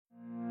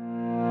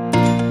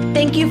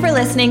Thank you for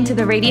listening to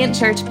the Radiant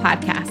Church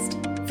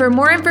podcast. For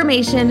more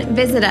information,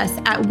 visit us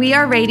at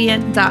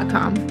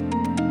weareradiant.com.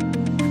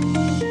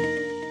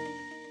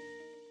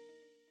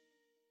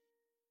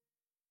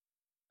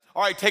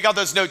 All right, take out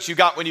those notes you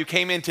got when you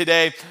came in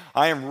today.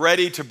 I am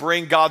ready to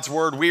bring God's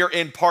word. We are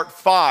in part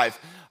 5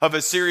 of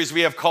a series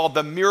we have called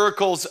The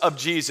Miracles of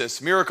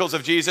Jesus. Miracles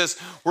of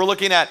Jesus. We're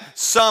looking at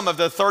some of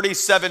the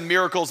 37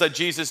 miracles that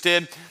Jesus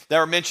did that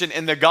are mentioned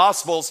in the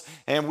Gospels,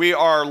 and we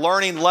are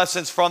learning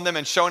lessons from them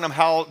and showing them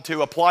how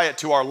to apply it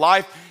to our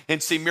life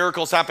and see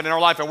miracles happen in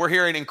our life. And we're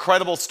hearing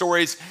incredible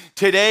stories.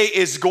 Today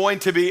is going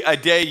to be a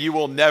day you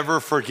will never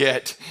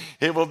forget.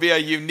 It will be a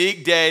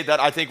unique day that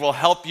I think will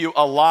help you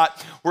a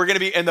lot. We're going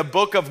to be in the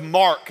book of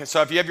Mark.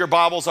 So if you have your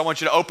Bibles, I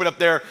want you to open up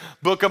there,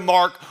 book of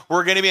Mark.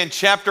 We're going to be in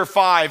chapter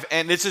 5,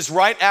 and this is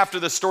right after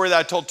the story that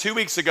I told 2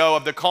 weeks ago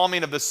of the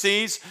calming of the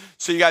seas.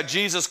 So you got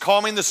Jesus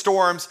calming the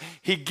storms.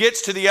 He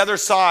gets to the other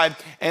side,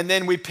 and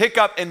then we pick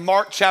up in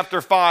Mark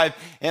chapter 5,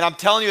 and I'm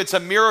telling you, it's a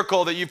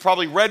miracle that you've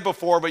probably read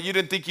before, but you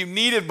didn't think you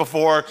needed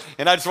before,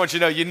 and I just want you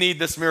to know you need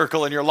this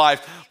miracle in your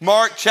life.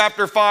 Mark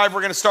chapter 5,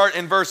 we're going to start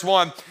in verse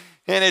 1.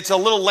 And it's a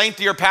little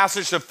lengthier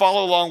passage, so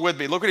follow along with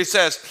me. Look what he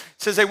says.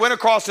 It says, they went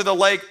across to the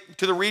lake,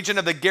 to the region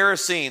of the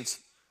Gerasenes.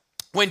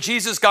 When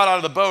Jesus got out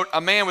of the boat, a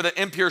man with an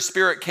impure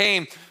spirit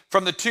came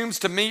from the tombs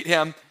to meet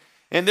him.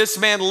 And this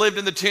man lived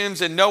in the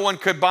tombs, and no one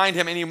could bind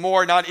him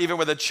anymore, not even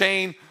with a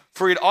chain.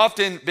 For he'd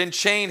often been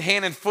chained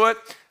hand and foot,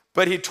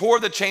 but he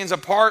tore the chains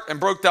apart and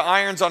broke the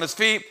irons on his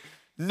feet.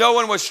 No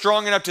one was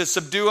strong enough to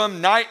subdue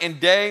him. Night and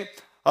day,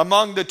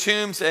 among the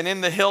tombs and in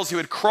the hills, he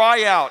would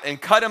cry out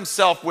and cut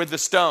himself with the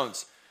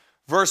stones.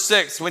 Verse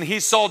 6, when he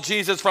saw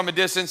Jesus from a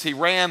distance, he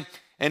ran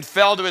and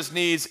fell to his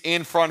knees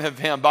in front of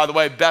him. By the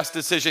way, best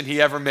decision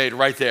he ever made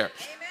right there.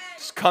 Amen.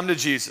 Just come to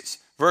Jesus.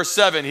 Verse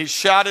 7, he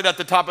shouted at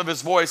the top of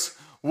his voice,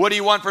 what do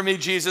you want from me,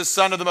 Jesus,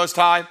 Son of the Most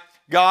High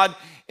God?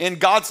 In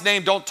God's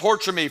name, don't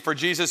torture me. For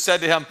Jesus said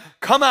to him,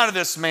 come out of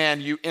this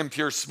man, you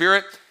impure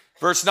spirit.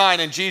 Verse 9,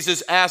 and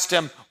Jesus asked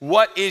him,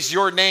 what is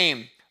your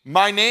name?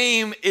 My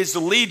name is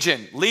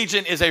Legion.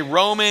 Legion is a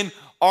Roman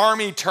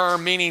army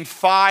term meaning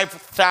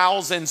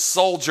 5,000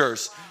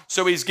 soldiers.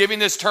 So he's giving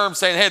this term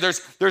saying, hey,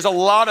 there's a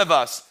lot of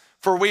us,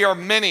 for we are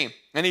many.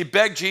 And he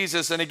begged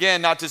Jesus, and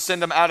again, not to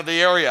send him out of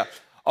the area.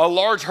 A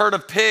large herd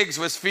of pigs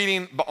was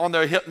feeding on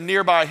the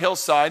nearby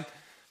hillside.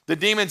 The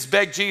demons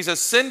begged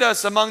Jesus, send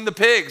us among the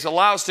pigs,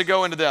 allow us to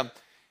go into them.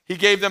 He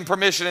gave them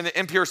permission, and the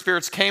impure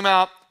spirits came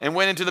out and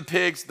went into the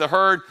pigs. The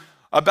herd,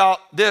 about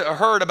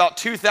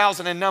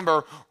 2,000 in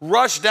number,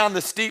 rushed down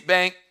the steep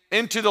bank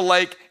into the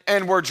lake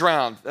and were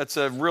drowned. That's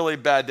a really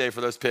bad day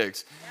for those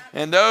pigs.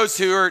 And those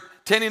who were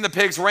tending the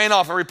pigs ran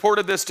off and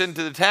reported this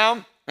into the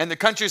town and the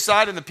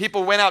countryside, and the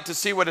people went out to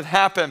see what had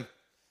happened.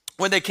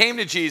 When they came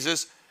to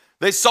Jesus,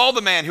 they saw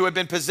the man who had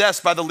been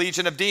possessed by the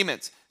legion of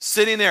demons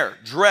sitting there,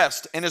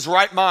 dressed in his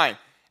right mind,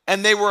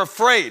 and they were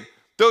afraid.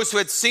 Those who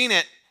had seen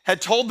it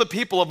had told the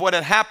people of what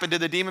had happened to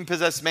the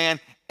demon-possessed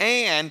man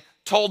and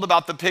told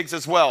about the pigs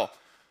as well.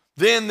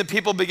 Then the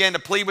people began to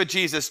plead with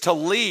Jesus to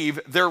leave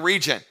their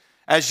region.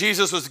 As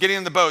Jesus was getting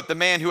in the boat, the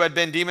man who had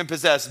been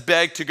demon-possessed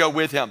begged to go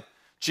with him.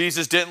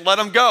 Jesus didn't let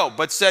him go,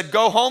 but said,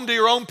 go home to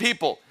your own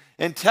people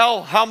and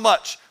tell how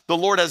much the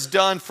Lord has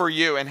done for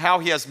you and how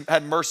he has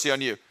had mercy on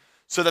you.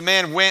 So the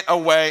man went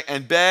away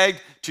and began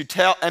to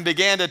tell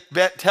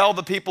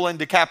the people in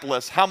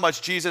Decapolis how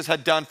much Jesus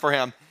had done for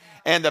him,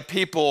 and the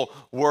people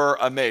were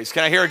amazed.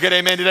 Can I hear a good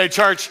amen today,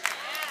 church?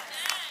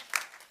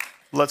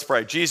 Let's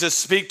pray. Jesus,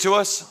 speak to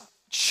us,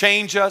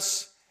 change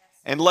us,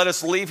 and let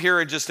us leave here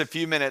in just a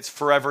few minutes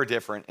forever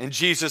different. In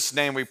Jesus'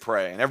 name we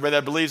pray. And everybody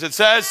that believes it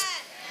says,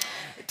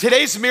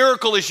 today's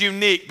miracle is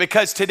unique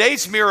because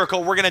today's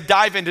miracle, we're going to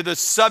dive into the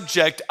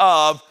subject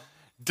of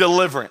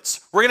deliverance.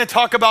 We're going to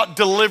talk about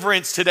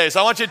deliverance today. So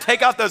I want you to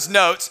take out those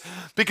notes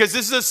because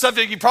this is a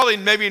subject you probably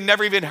maybe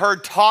never even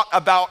heard taught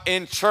about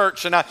in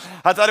church. And I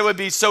thought it would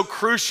be so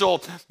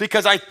crucial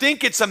because I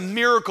think it's a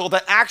miracle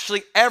that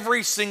actually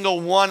every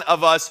single one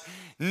of us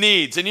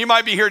needs. And you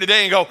might be here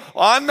today and go,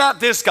 well, I'm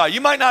not this guy.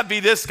 You might not be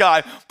this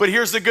guy, but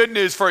here's the good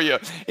news for you.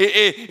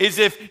 Is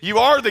if you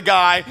are the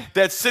guy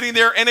that's sitting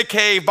there in a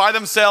cave by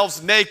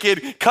themselves,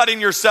 naked,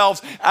 cutting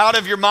yourselves out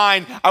of your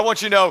mind, I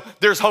want you to know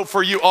there's hope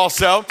for you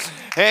also.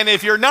 And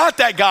if you're not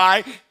that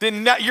guy,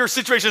 then your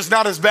situation is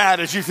not as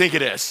bad as you think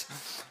it is.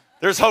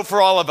 There's hope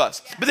for all of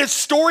us. But this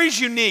story's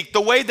unique, the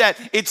way that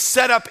it's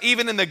set up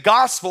even in the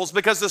Gospels,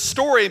 because the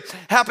story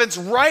happens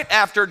right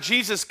after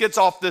Jesus gets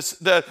off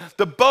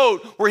the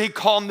boat where he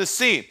calmed the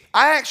sea.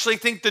 I actually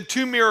think the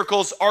two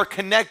miracles are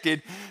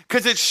connected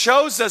because it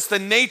shows us the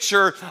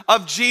nature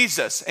of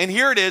Jesus. And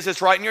here it is,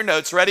 it's right in your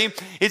notes, ready?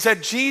 It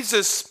said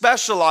Jesus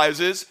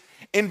specializes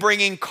in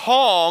bringing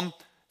calm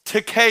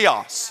to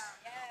chaos.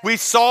 We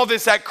saw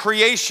this at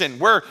creation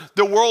where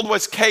the world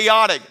was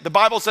chaotic. The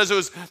Bible says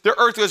the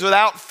earth was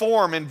without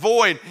form and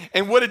void.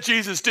 And what did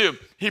Jesus do?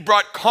 He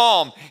brought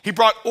calm. He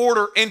brought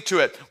order into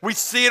it. We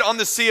see it on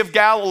the Sea of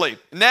Galilee.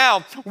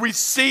 Now we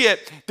see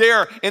it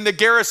there in the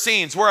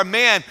Gerasenes where a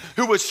man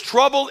who was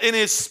troubled in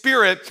his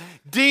spirit,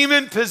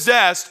 demon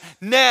possessed,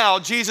 now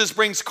Jesus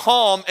brings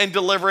calm and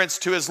deliverance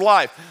to his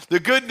life. The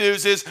good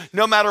news is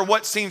no matter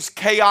what seems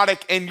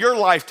chaotic in your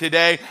life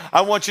today,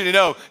 I want you to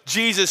know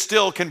Jesus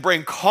still can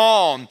bring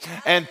calm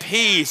and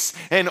peace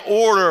and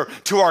order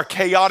to our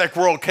chaotic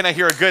world. Can I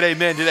hear a good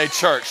amen today,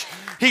 church?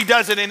 He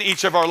does it in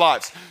each of our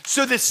lives.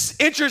 So this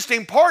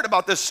interesting part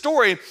about this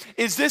story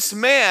is this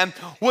man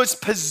was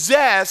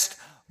possessed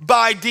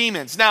by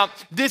demons. Now,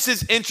 this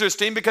is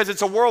interesting because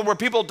it's a world where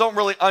people don't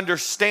really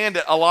understand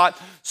it a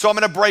lot, so I'm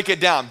going to break it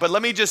down. But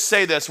let me just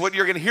say this. What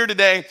you're going to hear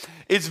today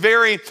is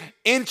very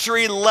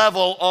entry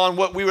level on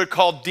what we would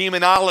call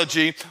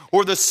demonology,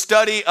 or the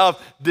study of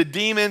the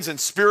demons and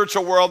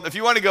spiritual world. If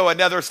you want to go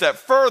another step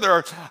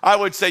further, I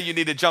would say you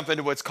need to jump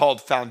into what's called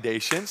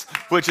Foundations,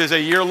 which is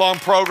a year-long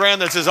program.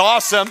 This is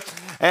awesome.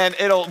 And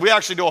we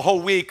actually do a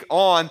whole week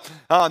on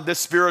the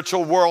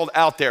spiritual world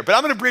out there. But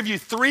I'm going to give you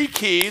 3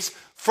 keys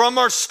from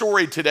our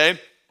story today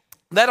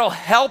that'll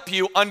help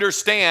you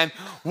understand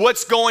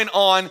what's going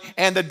on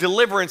and the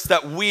deliverance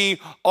that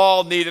we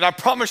all need. And I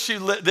promise you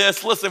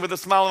this, listen, with a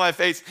smile on my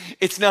face,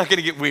 it's not going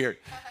to get weird.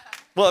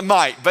 Well, it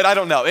might, but I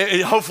don't know.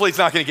 Hopefully it's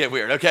not going to get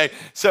weird, okay?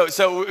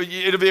 So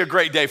it'll be a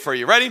great day for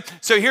you. Ready?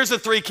 So here's the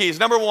 3 keys.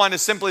 Number 1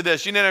 is simply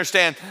this. You need to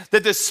understand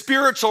that the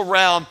spiritual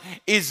realm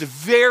is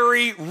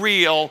very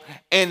real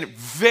and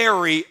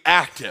very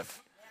active.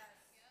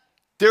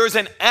 There is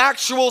an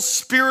actual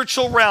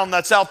spiritual realm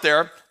that's out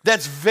there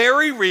that's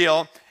very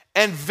real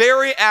and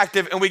very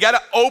active, and we got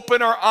to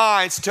open our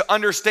eyes to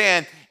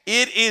understand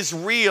it is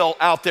real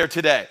out there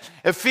today.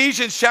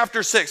 Ephesians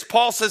chapter 6,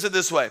 Paul says it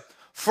this way: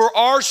 for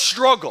our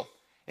struggle,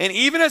 and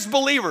even as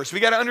believers,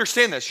 we got to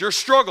understand this, your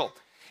struggle,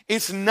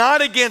 it's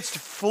not against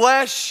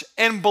flesh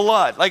and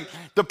blood. Like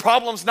the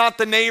problem's not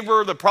the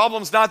neighbor, the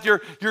problem's not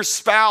your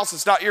spouse,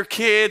 it's not your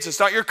kids, it's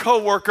not your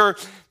coworker.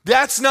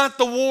 That's not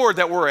the war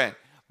that we're in.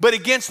 But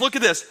against, look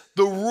at this,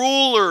 the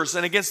rulers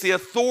and against the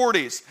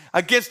authorities,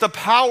 against the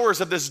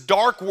powers of this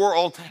dark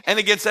world, and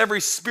against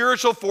every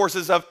spiritual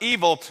forces of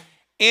evil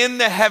in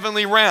the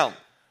heavenly realm.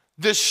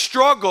 The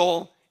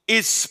struggle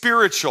is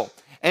spiritual.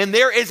 And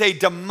there is a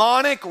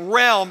demonic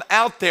realm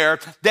out there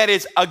that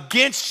is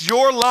against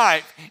your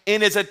life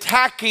and is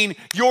attacking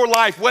your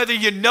life, whether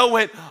you know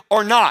it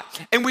or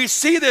not. And we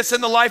see this in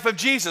the life of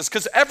Jesus,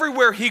 because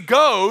everywhere he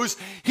goes,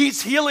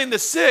 he's healing the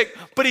sick,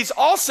 but he's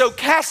also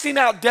casting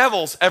out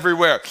devils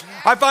everywhere.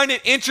 I find it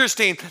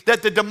interesting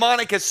that the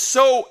demonic is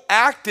so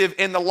active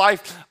in the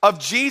life of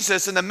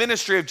Jesus and the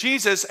ministry of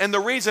Jesus. And the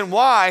reason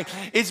why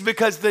is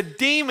because the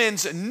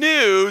demons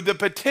knew the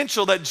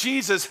potential that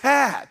Jesus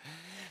had.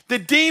 The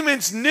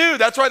demons knew.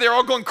 That's why they're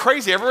all going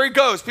crazy. Everywhere he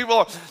goes,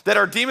 people that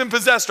are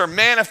demon-possessed are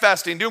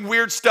manifesting, doing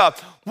weird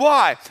stuff.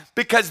 Why?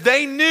 Because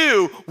they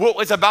knew what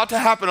was about to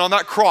happen on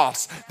that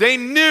cross. They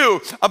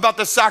knew about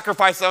the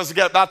sacrifice that was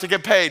about to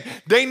get paid.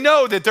 They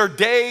know that their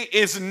day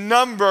is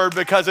numbered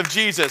because of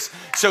Jesus.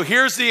 So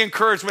here's the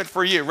encouragement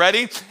for you.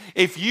 Ready?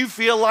 If you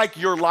feel like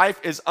your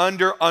life is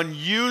under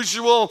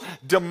unusual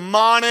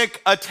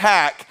demonic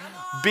attack,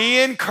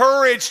 be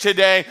encouraged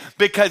today,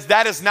 because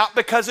that is not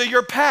because of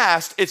your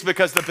past, it's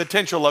because of the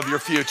potential of your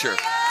future.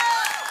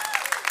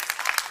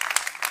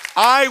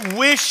 I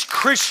wish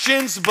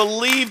Christians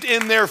believed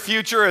in their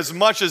future as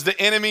much as the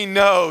enemy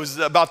knows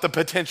about the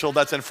potential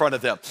that's in front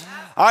of them.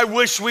 I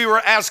wish we were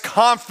as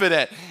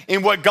confident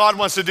in what God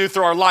wants to do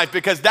through our life,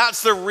 because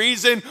that's the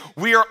reason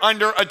we are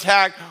under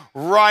attack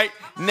right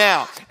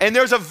now. And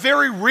there's a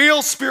very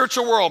real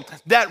spiritual world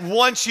that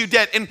wants you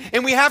dead.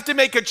 And we have to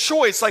make a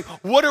choice, like,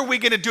 what are we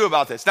going to do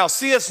about this? Now,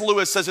 C.S.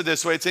 Lewis says it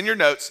this way, it's in your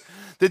notes,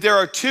 that there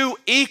are 2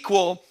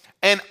 equal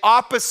and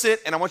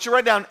opposite, and I want you to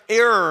write down,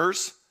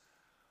 errors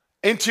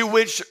into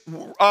which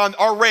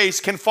our race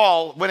can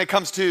fall when it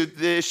comes to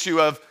the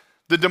issue of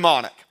the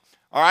demonic.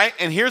 All right,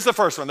 and here's the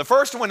first one. The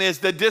first one is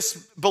the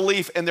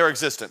disbelief in their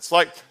existence.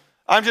 Like,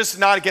 I'm just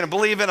not going to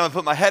believe it. I'm going to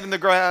put my head in the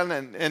ground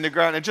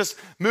and just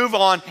move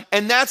on.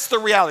 And that's the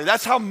reality.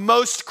 That's how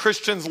most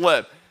Christians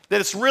live,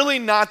 that it's really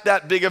not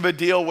that big of a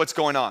deal what's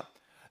going on.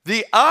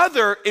 The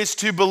other is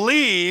to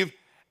believe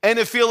and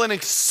to feel an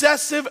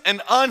excessive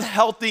and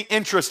unhealthy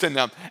interest in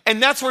them.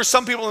 And that's where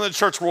some people in the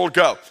church world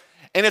go.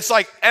 And it's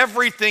like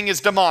everything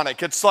is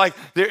demonic. It's like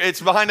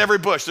it's behind every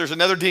bush. There's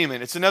another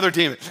demon. It's another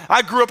demon.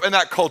 I grew up in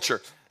that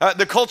culture.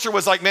 The culture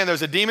was like, man,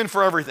 there's a demon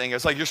for everything.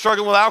 It's like you're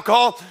struggling with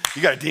alcohol,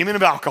 you got a demon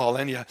of alcohol.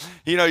 And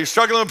you're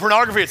struggling with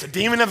pornography, it's a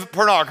demon of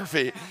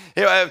pornography.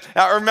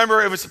 I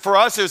remember for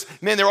us,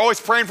 man, they were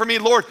always praying for me,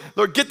 Lord,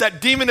 get that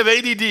demon of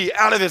ADD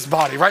out of this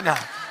body right now.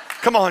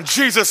 Come on,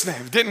 Jesus'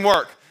 name. It didn't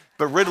work.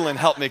 But Ritalin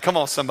helped me. Come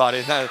on,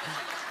 somebody.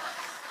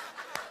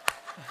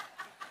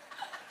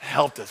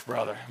 Helped us,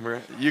 brother.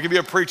 You can be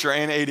a preacher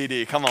and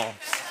ADD. Come on.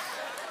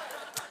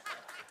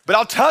 But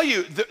I'll tell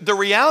you, the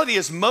reality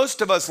is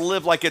most of us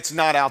live like it's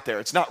not out there.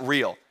 It's not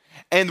real.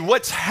 And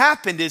what's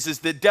happened is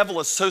the devil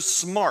is so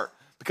smart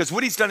because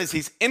what he's done is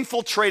he's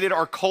infiltrated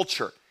our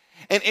culture.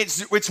 And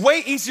it's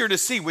way easier to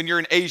see when you're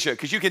in Asia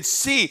because you can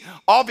see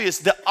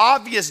the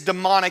obvious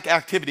demonic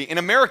activity. In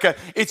America,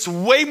 it's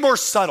way more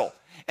subtle.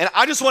 And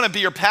I just want to be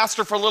your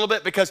pastor for a little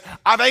bit because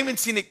I've even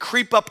seen it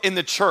creep up in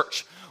the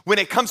church when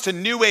it comes to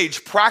New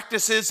Age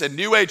practices and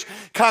New Age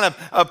kind of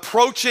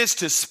approaches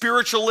to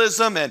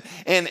spiritualism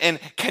and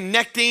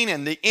connecting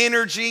and the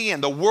energy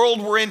and the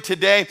world we're in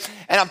today.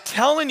 And I'm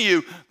telling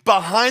you,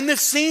 behind the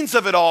scenes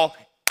of it all,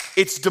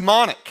 it's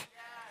demonic.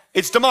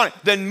 It's demonic.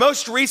 The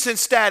most recent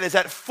stat is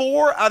that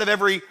 4 out of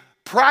every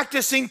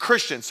practicing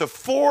Christians, so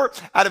 4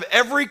 out of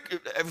every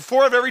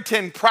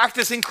 10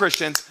 practicing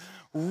Christians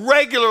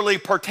regularly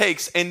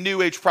partakes in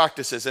New Age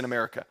practices in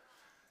America.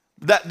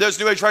 Those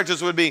New Age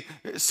practices would be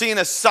seeing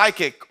a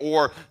psychic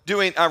or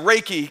doing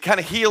Reiki kind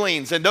of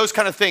healings and those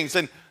kind of things.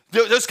 And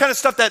those kind of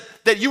stuff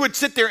that you would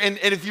sit there and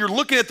if you're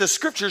looking at the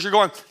scriptures, you're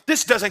going,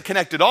 this doesn't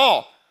connect at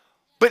all.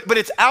 But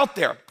it's out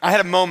there. I had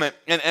a moment,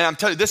 and I'm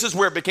telling you, this is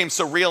where it became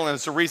so real, and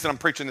it's the reason I'm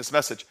preaching this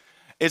message.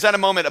 Is at a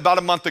moment about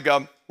a month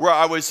ago where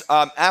I was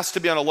asked to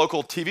be on a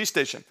local TV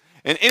station.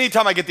 And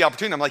anytime I get the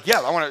opportunity, I'm like, yeah,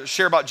 I want to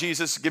share about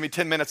Jesus. Give me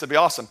 10 minutes. It'd be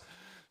awesome.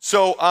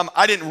 So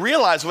I didn't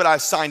realize what I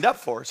signed up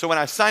for. So when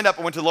I signed up,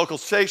 I went to the local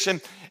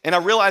station, and I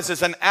realized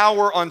it's an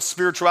hour on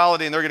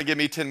spirituality, and they're going to give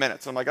me 10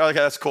 minutes. I'm like, oh, okay,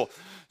 that's cool.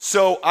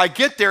 So I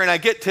get there, and I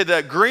get to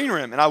the green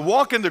room, and I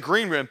walk in the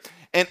green room,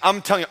 and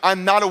I'm telling you,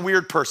 I'm not a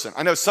weird person.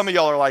 I know some of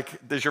y'all are like,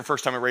 this is your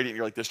first time at Radiant, and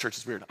you're like, this church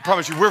is weird. I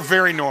promise you, we're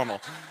very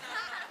normal.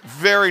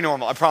 Very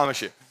normal, I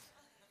promise you.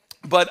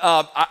 But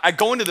I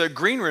go into the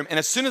green room, and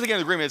as soon as I get in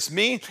the green room, it's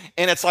me,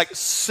 and it's like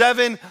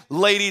 7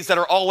 ladies that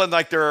are all in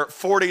like their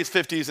 40s,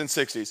 50s, and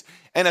 60s.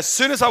 And as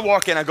soon as I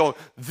walk in, I go,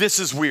 this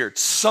is weird.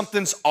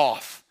 Something's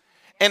off.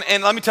 And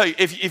let me tell you,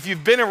 if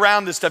you've been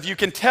around this stuff, you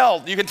can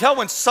tell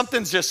when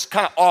something's just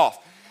kind of off.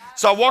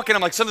 So I walk in,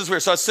 I'm like, something's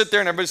weird. So I sit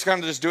there, and everybody's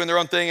kind of just doing their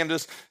own thing. I'm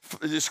just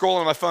scrolling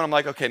on my phone. I'm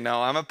like, okay,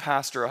 no, I'm a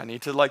pastor. I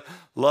need to like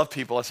love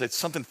people. I said,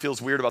 something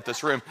feels weird about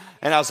this room.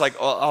 And I was like,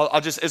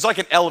 I'll just, it's like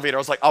an elevator. I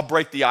was like, I'll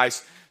break the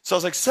ice. So I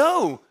was like,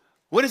 so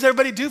what does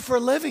everybody do for a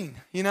living?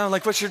 You know,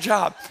 like, what's your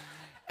job?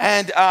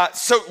 And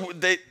so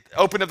they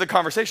opened up the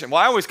conversation.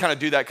 Well, I always kind of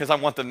do that because I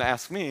want them to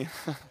ask me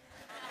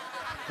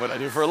what I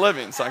do for a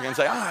living. So I can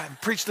say, I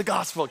preach the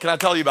gospel. Can I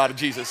tell you about it,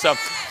 Jesus?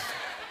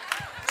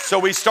 So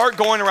we start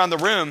going around the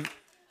room,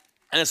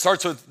 and it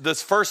starts with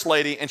this first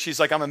lady, and she's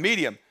like, I'm a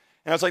medium.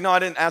 And I was like, no, I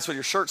didn't ask what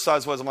your shirt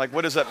size was. I'm like,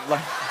 what is that?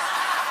 Like,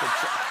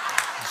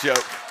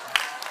 joke.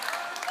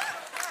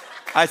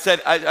 I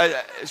said,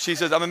 she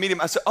says, I'm a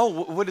medium. I said,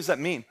 oh, what does that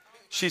mean?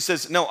 She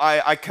says, no,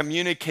 I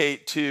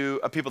communicate to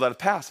people that have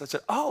passed. I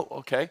said, oh,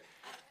 okay.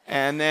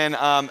 And then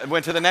I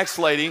went to the next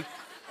lady,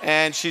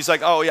 and she's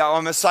like, oh, yeah,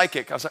 I'm a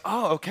psychic. I was like,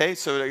 oh, okay.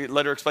 So I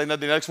let her explain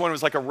that. The next one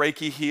was like a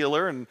Reiki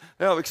healer, and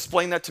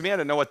explain that to me. I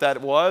didn't know what that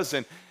was.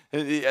 And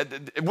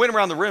it went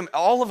around the room,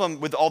 all of them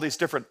with all these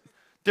different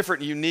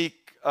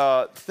unique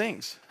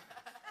things.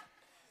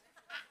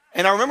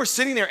 And I remember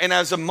sitting there, and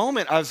as a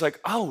moment, I was like,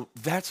 oh,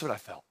 that's what I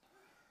felt.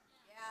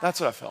 That's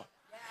what I felt.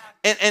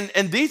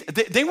 And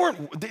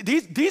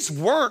these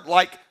weren't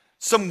like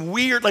some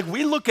weird, like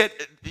we look at,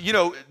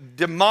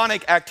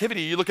 demonic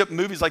activity. You look at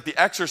movies like The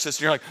Exorcist,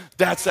 and you're like,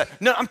 that's that.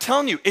 No, I'm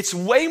telling you, it's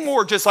way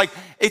more just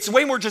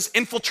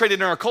infiltrated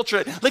in our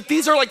culture. Like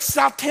these are like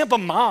South Tampa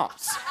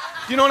moms.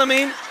 You know what I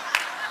mean?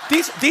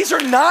 These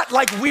are not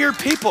like weird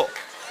people.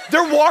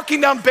 They're walking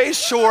down Bay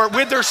Shore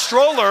with their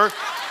stroller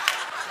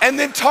and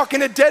then talking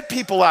to dead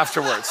people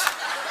afterwards.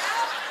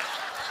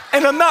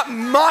 And I'm not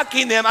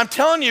mocking them. I'm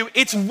telling you,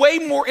 it's way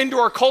more into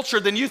our culture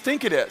than you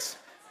think it is.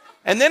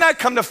 And then I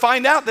come to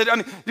find out that,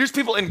 there's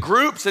people in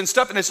groups and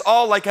stuff, and it's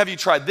all like, have you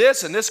tried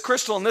this and this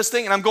crystal and this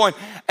thing? And I'm going,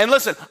 and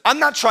listen, I'm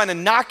not trying to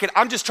knock it.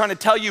 I'm just trying to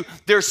tell you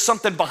there's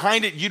something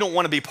behind it you don't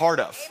want to be part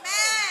of.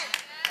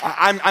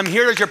 Amen. I'm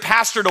here as your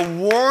pastor to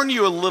warn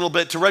you a little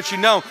bit, to let you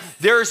know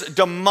there's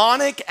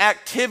demonic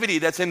activity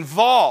that's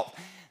involved,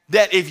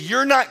 that if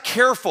you're not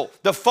careful,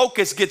 the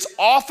focus gets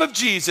off of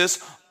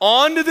Jesus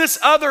onto this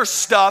other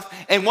stuff,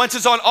 and once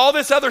it's on all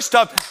this other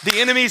stuff, the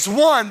enemy's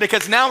won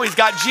because now he's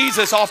got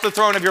Jesus off the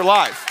throne of your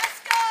life.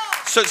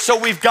 So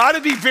we've got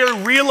to be very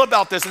real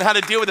about this and how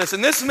to deal with this.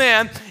 And this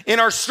man in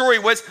our story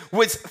was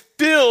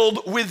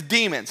filled with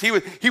demons. He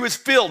was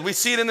filled. We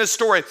see it in this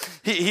story.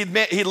 He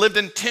lived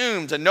in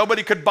tombs, and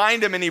nobody could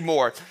bind him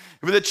anymore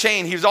with a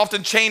chain. He was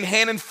often chained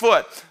hand and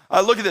foot.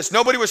 Look at this.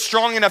 Nobody was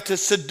strong enough to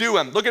subdue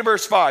him. Look at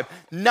verse 5.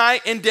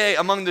 Night and day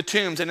among the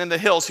tombs and in the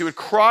hills, he would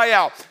cry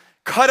out,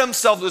 cut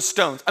himself with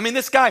stones. I mean,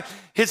 this guy,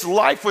 his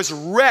life was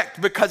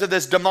wrecked because of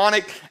this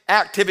demonic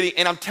activity.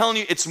 And I'm telling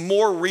you, it's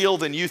more real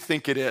than you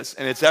think it is.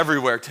 And it's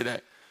everywhere today.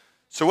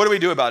 So what do we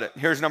do about it?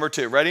 Here's number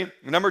 2. Ready?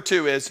 Number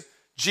 2 is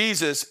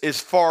Jesus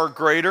is far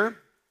greater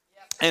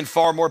and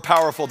far more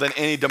powerful than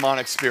any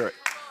demonic spirit.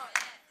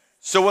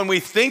 So when we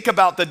think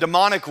about the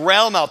demonic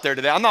realm out there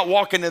today, I'm not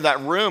walking into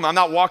that room. I'm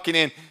not walking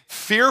in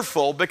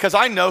fearful because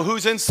I know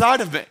who's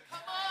inside of me.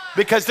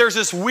 Because there's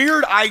this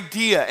weird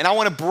idea, and I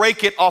want to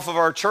break it off of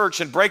our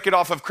church and break it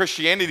off of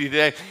Christianity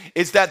today,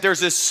 is that there's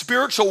this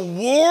spiritual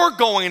war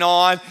going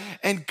on,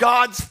 and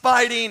God's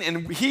fighting,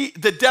 and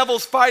the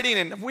devil's fighting,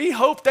 and we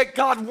hope that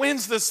God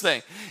wins this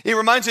thing. It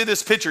reminds me of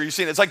this picture you've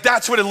seen. It's like,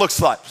 that's what it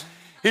looks like.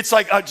 It's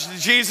like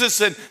Jesus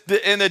and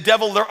the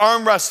devil, they're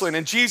arm wrestling,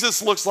 and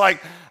Jesus looks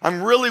like,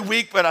 I'm really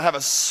weak, but I have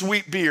a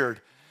sweet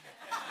beard.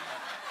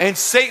 And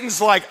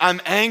Satan's like, I'm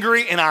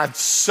angry, and I'm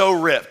so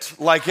ripped,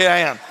 like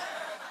I am.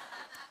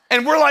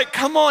 And we're like,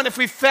 come on, if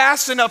we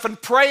fast enough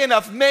and pray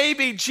enough,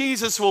 maybe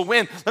Jesus will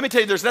win. Let me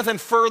tell you, there's nothing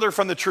further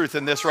from the truth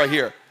than this right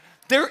here.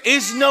 There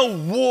is no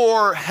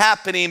war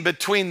happening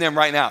between them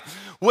right now.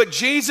 What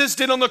Jesus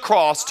did on the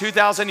cross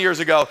 2,000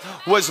 years ago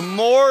was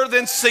more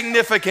than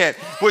significant,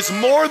 was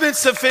more than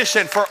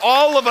sufficient for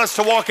all of us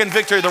to walk in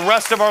victory the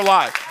rest of our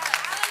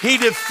life. He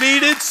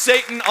defeated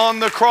Satan on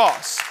the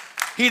cross.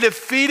 He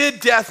defeated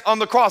death on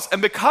the cross.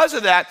 And because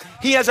of that,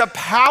 he has a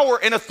power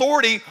and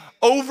authority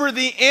over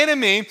the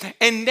enemy,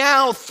 and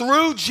now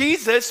through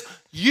Jesus,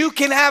 you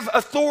can have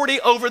authority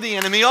over the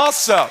enemy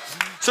also.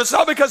 So it's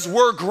not because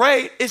we're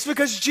great, it's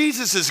because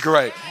Jesus is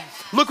great.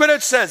 Look what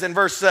it says in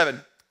verse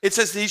 7. It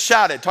says he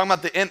shouted, talking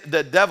about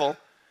the devil,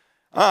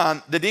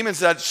 the demon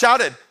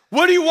shouted,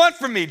 what do you want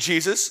from me,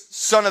 Jesus,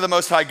 Son of the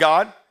Most High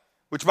God?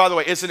 Which, by the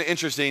way, isn't it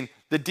interesting?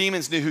 The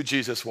demons knew who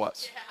Jesus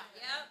was.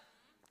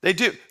 They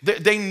do.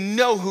 They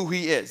know who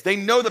he is. They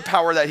know the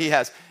power that he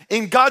has.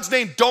 In God's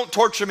name, don't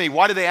torture me.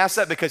 Why do they ask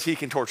that? Because he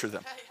can torture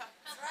them.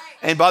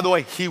 And by the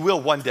way, he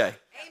will one day.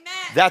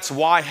 That's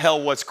why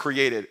hell was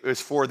created. It was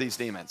for these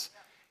demons.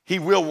 He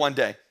will one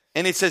day.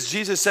 And it says,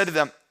 Jesus said to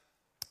them,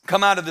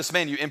 come out of this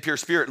man, you impure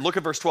spirit. Look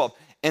at verse 12.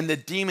 And the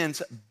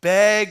demons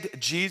begged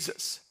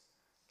Jesus.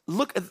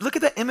 Look at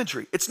that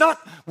imagery. It's not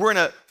we're in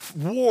a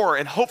war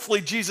and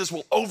hopefully Jesus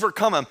will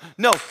overcome him.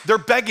 No, they're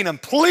begging him,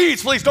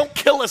 please, please don't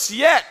kill us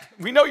yet.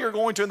 We know you're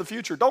going to in the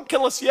future. Don't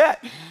kill us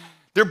yet.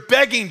 They're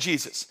begging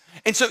Jesus.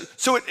 And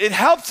so it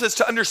helps us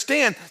to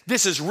understand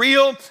this is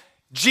real.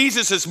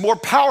 Jesus is more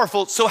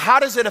powerful. So how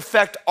does it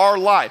affect our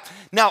life?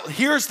 Now,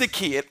 here's the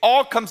key. It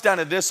all comes down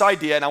to this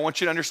idea, and I want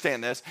you to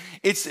understand this.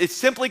 It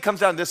simply comes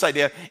down to this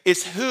idea.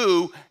 It's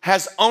who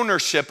has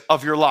ownership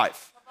of your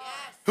life.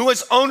 Who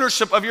has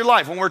ownership of your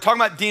life? When we're talking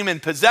about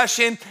demon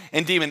possession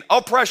and demon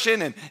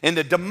oppression and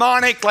the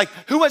demonic, like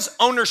who has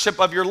ownership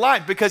of your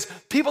life? Because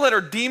people that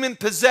are demon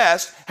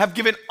possessed have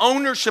given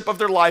ownership of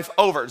their life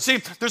over. See,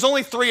 there's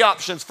only 3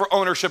 options for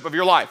ownership of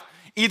your life.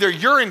 Either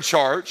you're in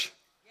charge,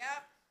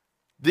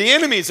 the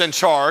enemy's in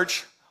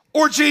charge,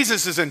 or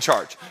Jesus is in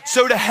charge.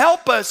 So to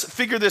help us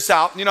figure this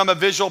out, I'm a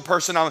visual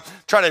person. I'm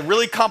trying to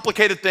really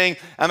complicate a thing.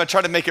 I'm gonna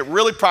try to make it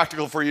really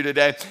practical for you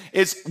today.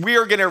 We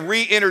are gonna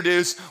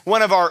reintroduce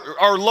one of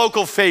our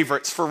local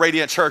favorites for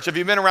Radiant Church. If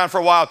you've been around for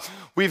a while,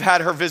 we've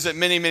had her visit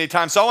many, many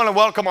times. So I wanna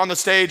welcome on the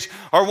stage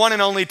our one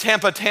and only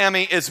Tampa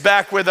Tammy is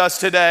back with us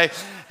today.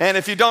 And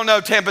if you don't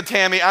know Tampa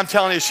Tammy, I'm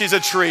telling you, she's a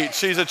treat.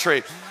 She's a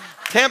treat.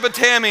 Tampa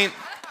Tammy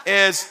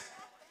is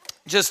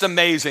just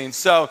amazing.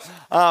 So,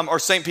 or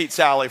St. Pete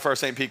Sally for our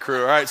St. Pete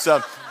crew, all right?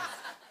 So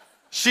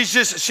she's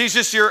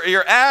just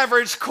your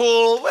average,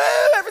 cool,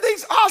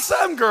 everything's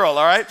awesome girl,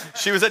 all right?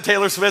 She was at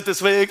Taylor Swift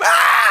this week.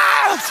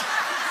 I'm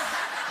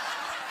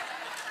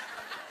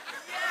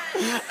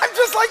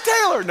just like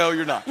Taylor. No,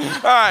 you're not. All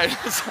right.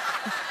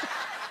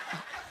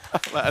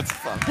 That's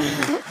fun.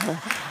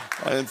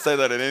 I didn't say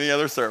that in any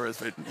other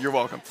service, but you're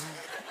welcome.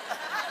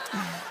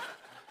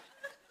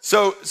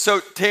 So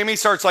Tammy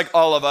starts like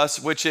all of us,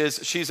 which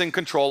is she's in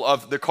control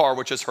of the car,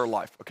 which is her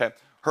life, okay?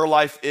 Her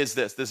life is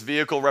this. This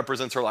vehicle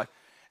represents her life.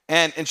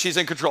 And she's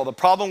in control. The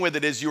problem with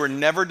it is you are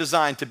never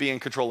designed to be in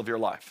control of your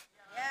life.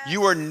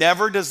 You are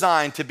never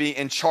designed to be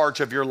in charge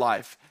of your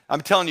life.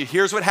 I'm telling you,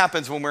 here's what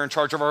happens when we're in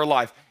charge of our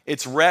life.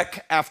 It's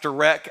wreck after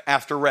wreck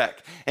after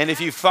wreck. And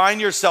if you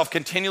find yourself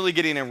continually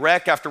getting in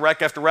wreck after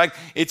wreck after wreck,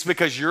 it's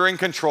because you're in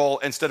control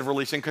instead of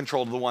releasing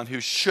control to the one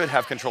who should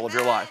have control of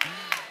your life.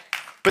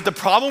 But the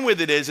problem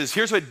with it is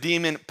here's what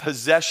demon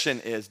possession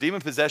is. Demon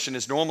possession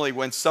is normally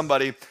when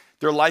somebody,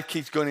 their life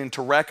keeps going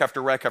into wreck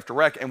after wreck after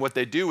wreck. And what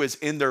they do is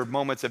in their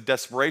moments of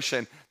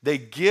desperation, they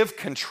give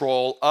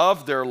control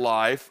of their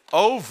life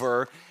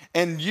over.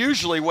 And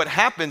usually what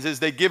happens is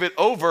they give it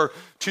over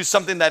to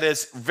something that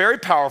is very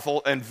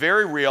powerful and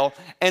very real.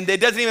 And it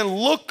doesn't even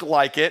look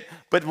like it.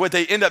 But what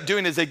they end up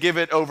doing is they give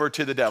it over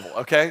to the devil,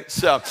 okay?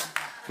 So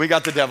we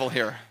got the devil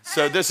here.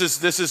 So this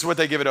is what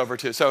they give it over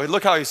to. So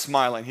look how he's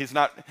smiling. He's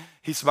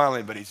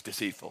smiling, but he's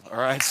deceitful, all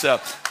right? So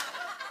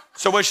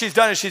what she's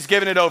done is she's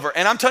given it over.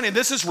 And I'm telling you,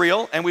 this is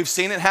real, and we've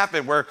seen it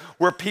happen where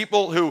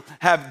people who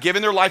have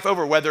given their life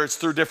over, whether it's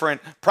through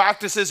different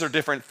practices or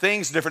different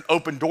things, different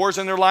open doors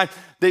in their life,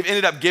 they've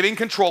ended up giving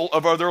control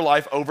of their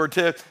life over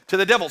to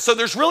the devil. So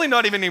there's really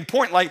not even any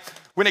point, like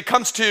when it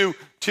comes to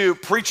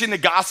preaching the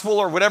gospel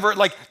or whatever,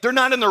 like they're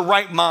not in their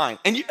right mind.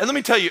 And let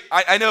me tell you,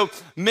 I know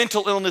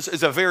mental illness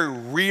is a very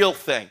real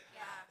thing.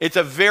 It's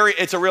a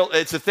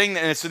thing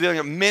and it's a thing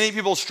that many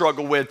people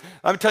struggle with.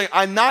 I'm telling you,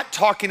 I'm not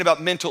talking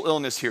about mental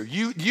illness here.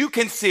 You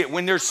can see it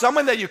when there's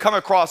someone that you come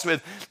across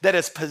with that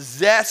is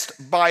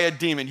possessed by a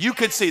demon. You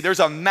could see there's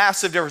a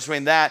massive difference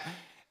between that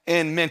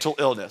and mental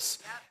illness.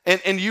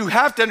 And you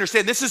have to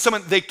understand, this is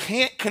someone, they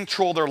can't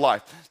control their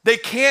life. They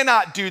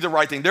cannot do the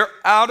right thing. They're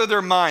out of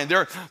their mind.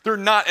 They're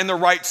not in the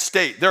right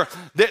state.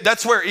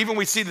 That's where even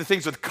we see the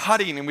things with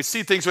cutting and we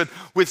see things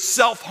with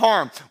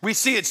self-harm. We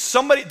see it's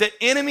somebody, the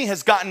enemy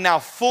has gotten now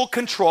full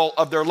control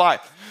of their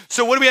life.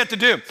 So what do we have to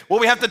do?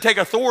 Well, we have to take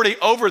authority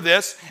over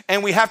this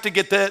and we have to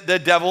get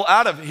the devil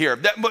out of here.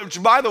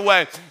 Which, by the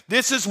way,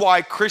 this is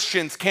why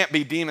Christians can't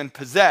be demon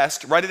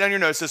possessed. Write it down your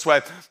notes this way.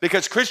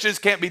 Because Christians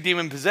can't be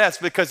demon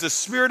possessed because the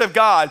Spirit of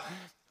God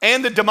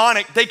and the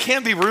demonic, they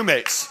can't be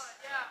roommates.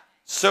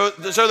 So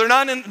they're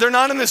not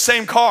in the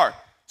same car.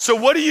 So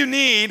what do you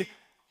need?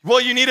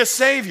 Well, you need a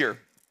Savior.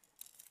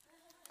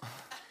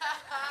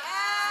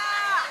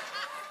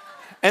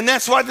 And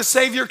that's why the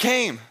Savior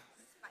came.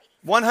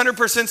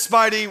 100%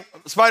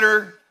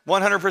 spider,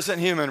 100%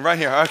 human, right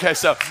here. Okay,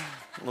 so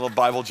a little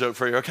Bible joke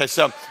for you. Okay,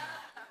 so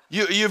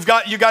you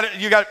got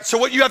it. So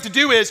what you have to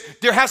do is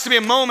there has to be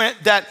a moment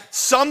that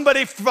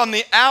somebody from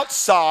the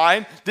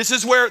outside. This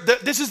is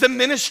the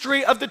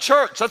ministry of the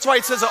church. That's why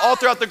it says all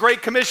throughout the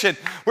Great Commission,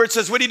 where it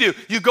says, what do?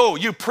 You go,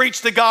 you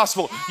preach the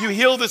gospel, you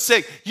heal the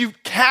sick, you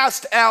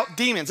cast out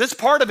demons. It's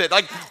part of it.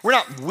 Like, we're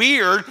not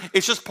weird.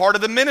 It's just part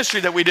of the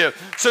ministry that we do.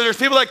 So there's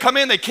people that come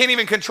in, they can't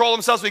even control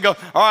themselves. We go,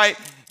 all right.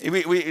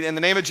 We in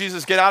the name of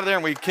Jesus, get out of there,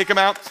 and we kick them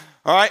out.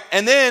 All right,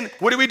 and then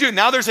what do?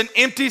 Now there's an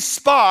empty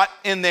spot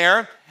in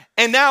there,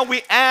 and now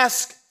we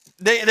ask.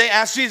 They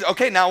ask Jesus,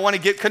 okay, now I want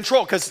to get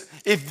control, because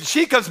if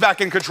she comes back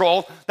in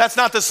control, that's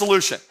not the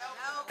solution,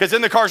 because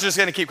then the car's just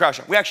going to keep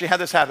crashing. We actually had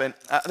this happen.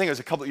 I think it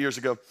was a couple of years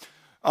ago.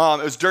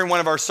 It was during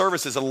one of our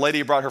services. A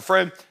lady brought her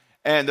friend,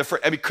 and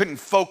couldn't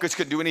focus,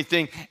 couldn't do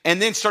anything,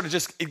 and then started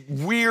just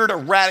weird,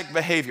 erratic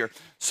behavior.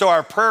 So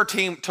our prayer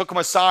team took them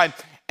aside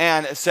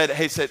and said,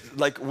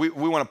 we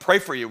want to pray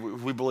for you.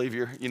 We believe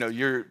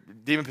you're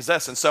demon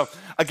possessed. And so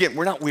again,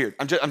 we're not weird.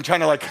 I'm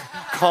trying to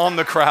calm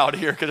the crowd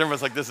here, because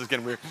everyone's like, this is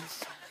getting weird.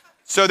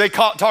 So they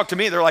talked to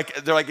me. They're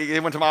like, they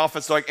went to my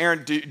office. They're like,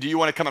 Aaron, do you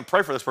want to come and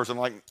pray for this person?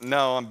 I'm like,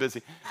 no, I'm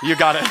busy. You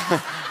got it.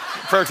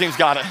 Prayer team's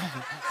got it.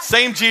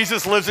 Same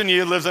Jesus lives in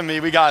you, lives in me.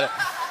 We got it.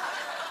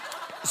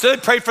 So they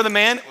prayed for the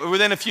man.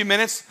 Within a few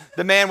minutes,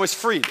 the man was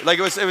freed.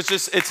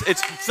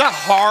 It's not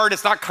hard.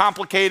 It's not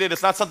complicated.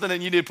 It's not something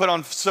that you need to put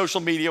on social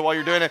media while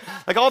you're doing it.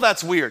 All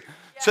that's weird.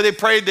 Yeah. So they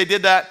prayed, they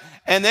did that.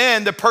 And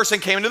then the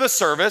person came into the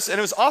service, and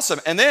it was awesome.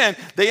 And then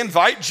they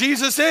invite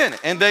Jesus in,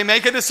 and they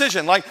make a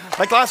decision. Like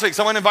last week,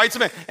 someone invites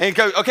him in, and he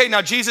goes, okay,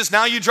 now Jesus,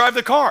 now you drive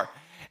the car.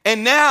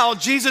 And now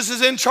Jesus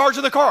is in charge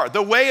of the car,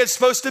 the way it's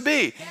supposed to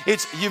be.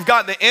 You've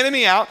got the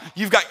enemy out,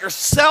 you've got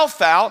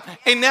yourself out,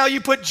 and now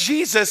you put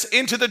Jesus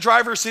into the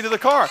driver's seat of the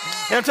car.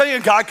 And I'm telling you,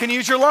 God can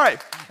use your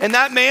life. And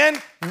that man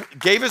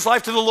gave his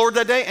life to the Lord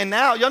that day, and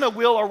now, y'all know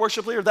Will, our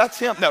worship leader, that's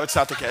him. No, it's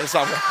not the case. It's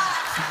not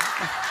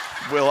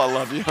Will. Will, I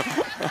love you.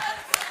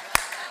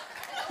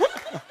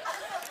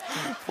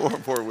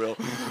 Poor Will.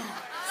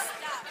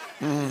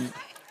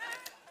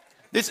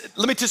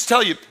 Let me just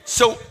tell you,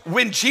 so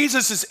when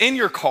Jesus is in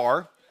your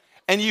car,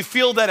 and you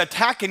feel that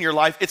attack in your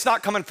life, it's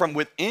not coming from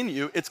within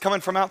you, it's coming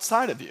from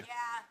outside of you. Yeah.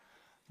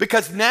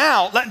 Because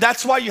now,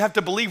 that's why you have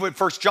to believe what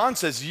 1 John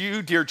says,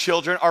 you, dear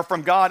children, are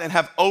from God and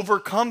have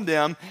overcome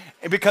them,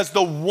 because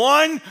the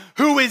one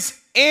who is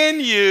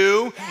in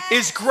you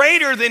is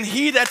greater than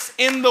he that's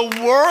in the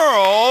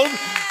world.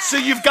 So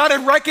you've got to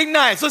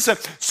recognize, listen,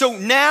 so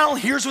now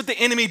here's what the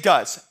enemy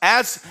does.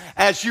 As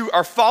you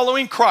are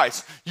following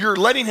Christ, you're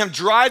letting him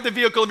drive the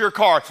vehicle of your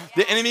car.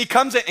 The enemy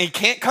comes in, and he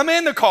can't come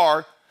in the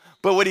car.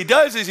 But what he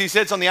does is he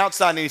sits on the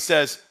outside and he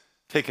says,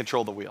 take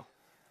control of the wheel.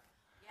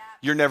 Yep.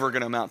 You're never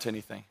going to amount to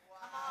anything.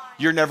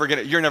 You're never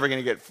going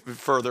to get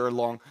further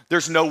along.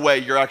 There's no way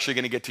you're actually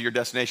going to get to your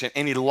destination.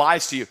 And he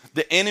lies to you.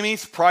 The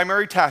enemy's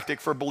primary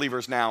tactic for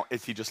believers now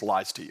is he just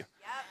lies to you.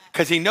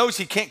 Because he knows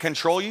he can't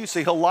control you,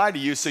 so he'll lie to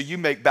you so you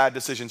make bad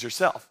decisions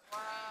yourself. Wow.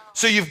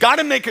 So you've got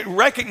to make it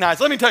recognize.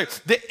 Let me tell you,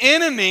 the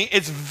enemy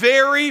is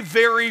very,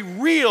 very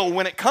real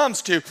when it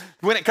comes to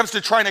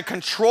trying to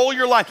control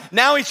your life.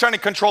 Now he's trying to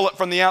control it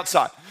from the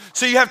outside.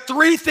 So you have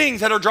three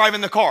things that are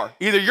driving the car.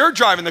 Either you're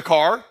driving the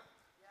car,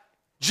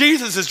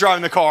 Jesus is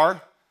driving the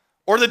car,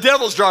 or the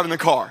devil's driving the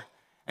car.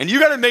 And you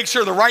got to make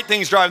sure the right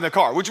thing's driving the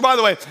car, which, by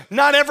the way,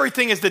 not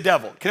everything is the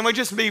devil. Can we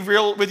just be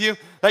real with you?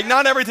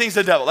 Not everything's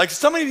the devil.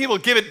 So many people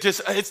give it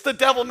it's the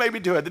devil made me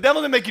do it. The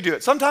devil didn't make you do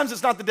it. Sometimes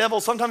it's not the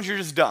devil. Sometimes you're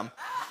just dumb.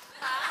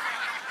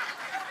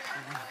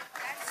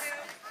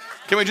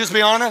 Can we just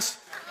be honest?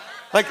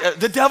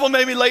 The devil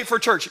made me late for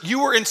church.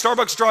 You were in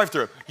Starbucks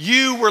drive-thru.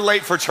 You were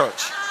late for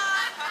church.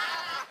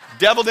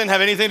 Devil didn't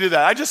have anything to do with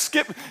that. I just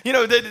skipped,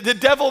 the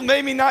devil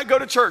made me not go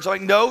to church.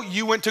 No,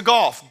 you went to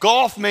golf.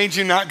 Golf made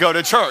you not go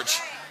to church.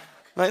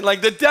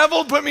 The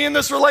devil put me in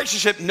this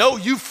relationship. No,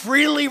 you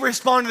freely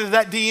responded to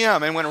that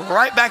DM and went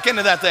right back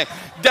into that thing.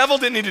 Devil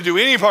didn't need to do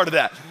any part of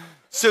that.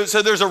 So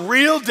there's a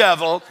real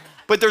devil,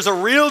 but there's a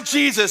real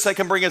Jesus that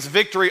can bring us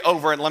victory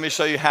over it. Let me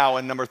show you how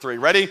in number 3.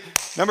 Ready?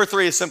 Number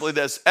 3 is simply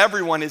this.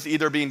 Everyone is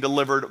either being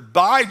delivered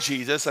by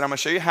Jesus, and I'm going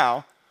to show you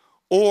how,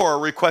 or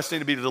requesting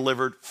to be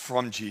delivered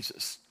from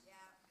Jesus.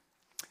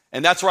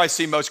 And that's where I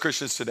see most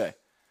Christians today.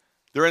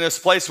 They're in this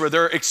place where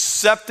they're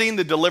accepting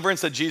the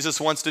deliverance that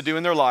Jesus wants to do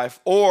in their life,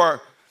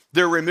 or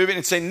they're removing it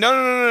and saying, no,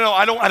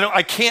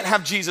 I can't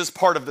have Jesus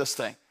part of this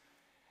thing.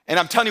 And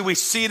I'm telling you, we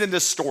see it in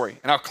this story.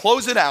 And I'll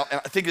close it out, and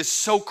I think it's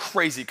so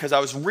crazy because I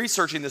was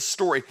researching this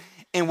story,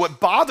 and what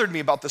bothered me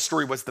about the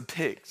story was the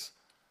pigs.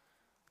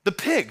 The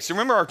pigs. You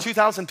remember our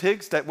 2,000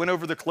 pigs that went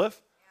over the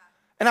cliff?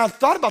 And I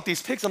thought about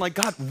these pigs. I'm like,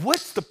 God,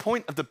 what's the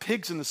point of the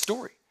pigs in the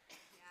story?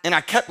 And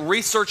I kept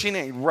researching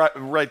and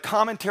read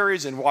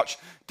commentaries and watched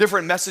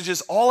different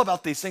messages all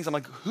about these things. I'm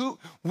like,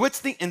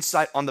 what's the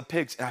insight on the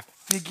pigs? And I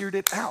figured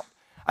it out.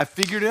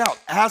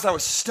 As I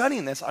was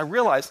studying this, I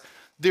realized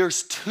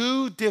there's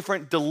 2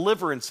 different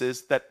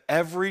deliverances that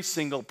every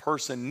single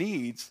person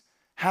needs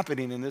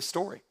happening in this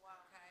story.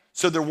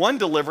 So the one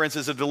deliverance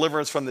is a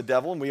deliverance from the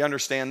devil, and we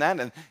understand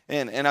that.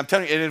 And I'm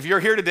telling you, and if you're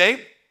here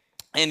today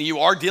and you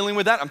are dealing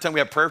with that, I'm telling you, we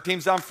have prayer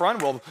teams down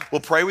front. We'll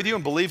pray with you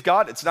and believe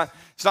God. It's not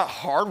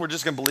hard. We're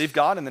just going to believe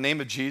God in the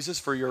name of Jesus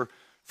for your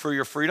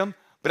freedom.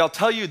 But I'll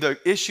tell you, the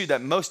issue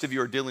that most of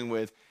you are dealing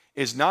with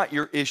is not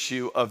your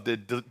issue of the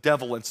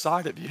devil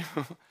inside of you.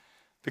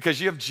 Because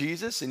you have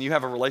Jesus and you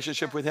have a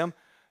relationship with him,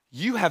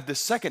 you have the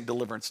second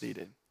deliverance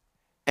needed.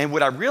 And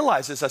what I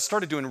realized is I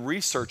started doing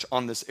research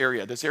on this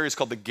area. This area is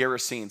called the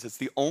Gerasenes. It's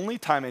the only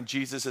time in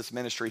Jesus'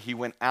 ministry he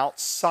went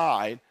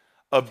outside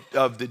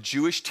of the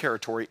Jewish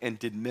territory and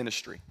did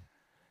ministry.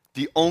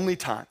 The only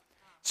time.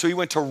 So he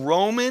went to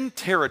Roman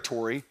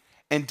territory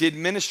and did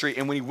ministry.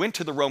 And when he went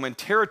to the Roman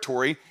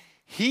territory,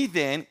 he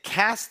then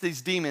cast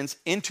these demons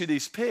into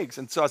these pigs.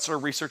 And so I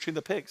started researching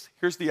the pigs.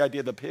 Here's the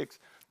idea of the pigs.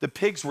 The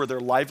pigs were their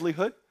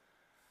livelihood.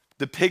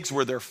 The pigs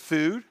were their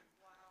food.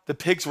 The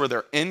pigs were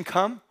their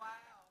income.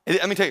 And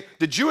let me tell you,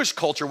 the Jewish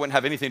culture wouldn't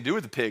have anything to do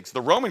with the pigs.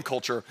 The Roman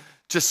culture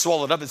just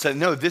swallowed up and said,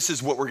 no, this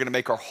is what we're going to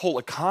make our whole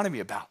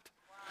economy about.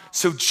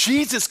 So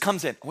Jesus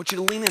comes in. I want you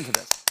to lean into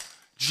this.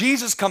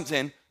 Jesus comes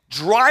in,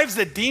 drives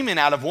the demon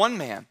out of one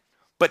man,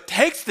 but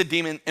takes the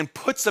demon and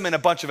puts them in a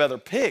bunch of other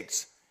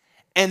pigs.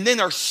 And then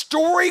our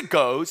story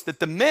goes that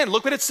the men,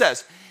 look what it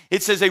says.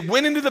 It says they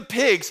went into the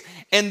pigs,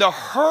 and the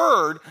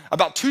herd,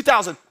 about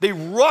 2,000, they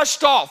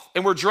rushed off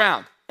and were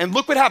drowned. And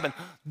look what happened.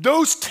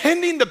 Those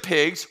tending the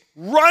pigs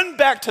run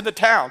back to the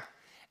town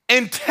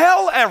and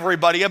tell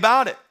everybody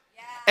about it.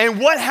 Yeah. And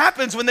what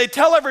happens when they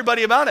tell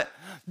everybody about it?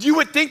 You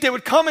would think they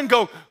would come and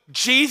go,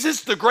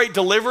 Jesus, the great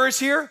deliverer, is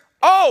here.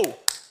 Oh,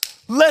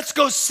 let's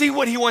go see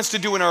what he wants to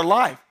do in our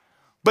life.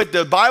 But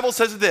the Bible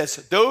says this,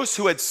 those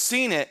who had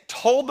seen it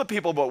told the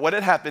people about what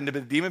had happened to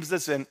the demon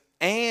possessed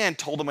and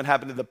told them what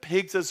happened to the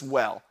pigs as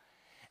well.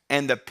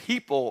 And the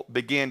people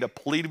began to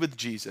plead with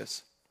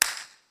Jesus,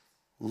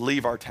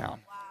 leave our town.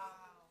 Wow.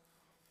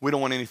 We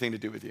don't want anything to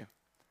do with you.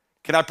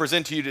 Can I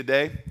present to you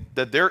today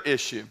that their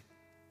issue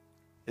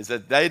is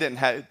that they didn't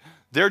have,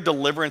 their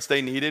deliverance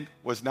they needed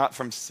was not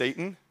from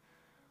Satan,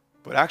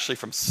 but actually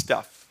from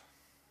stuff.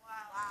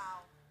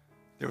 Wow.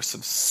 There was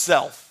some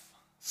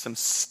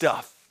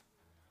stuff.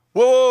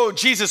 Whoa,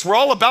 Jesus, we're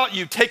all about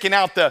you taking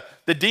out the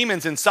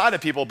demons inside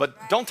of people,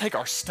 but don't take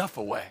our stuff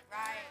away.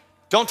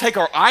 Don't take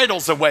our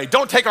idols away.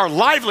 Don't take our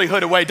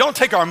livelihood away. Don't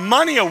take our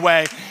money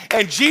away.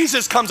 And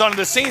Jesus comes onto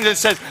the scene and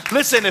says,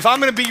 listen, if I'm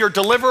going to be your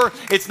deliverer,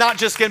 it's not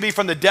just going to be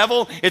from the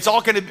devil. It's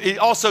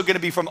also going to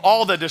be from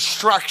all the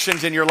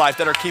distractions in your life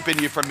that are keeping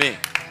you from me.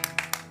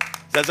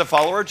 As a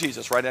follower of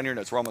Jesus, write down your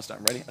notes. We're almost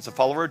done. Ready? As a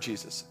follower of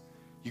Jesus,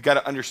 you got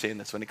to understand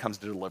this when it comes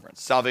to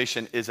deliverance.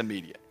 Salvation is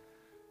immediate.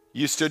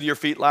 You stood to your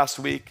feet last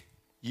week.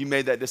 You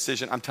made that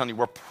decision. I'm telling you,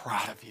 we're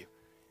proud of you.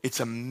 It's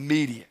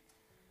immediate.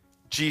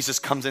 Jesus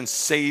comes and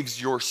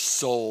saves your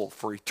soul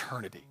for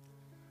eternity.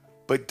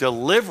 But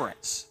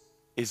deliverance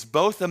is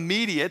both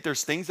immediate.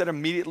 There's things that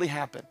immediately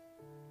happen.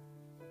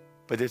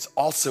 But it's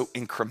also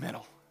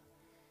incremental.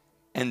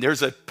 And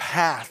there's a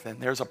path and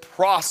there's a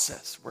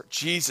process where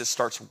Jesus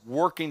starts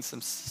working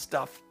some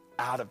stuff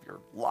out of your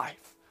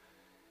life.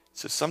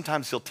 So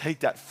sometimes he'll take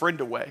that friend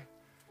away.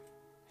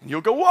 And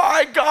you'll go,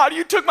 why, God,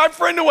 you took my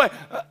friend away?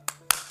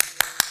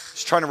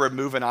 He's trying to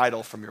remove an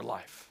idol from your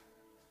life.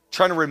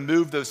 Trying to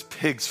remove those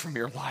pigs from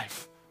your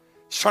life.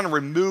 He's trying to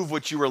remove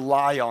what you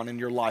rely on in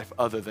your life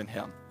other than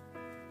him.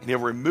 And he'll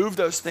remove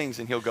those things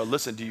and he'll go,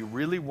 listen, do you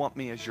really want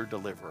me as your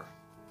deliverer?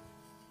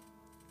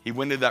 He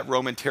went into that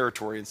Roman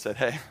territory and said,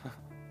 hey,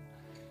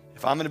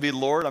 if I'm going to be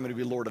Lord, I'm going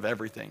to be Lord of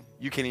everything.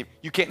 You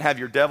can't have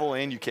your devil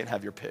and you can't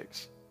have your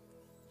pigs.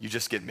 You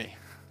just get me.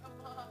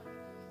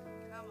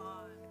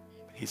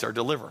 He's our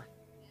deliverer.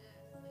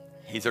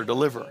 He's our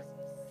deliverer.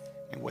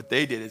 And what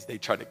they did is they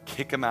tried to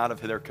kick him out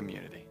of their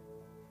community.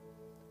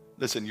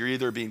 Listen, you're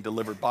either being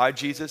delivered by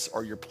Jesus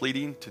or you're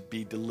pleading to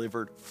be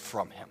delivered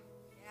from him.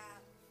 Yeah.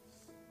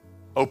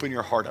 Open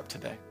your heart up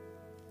today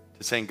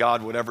to saying,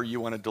 God, whatever you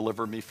want to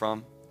deliver me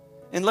from.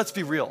 And let's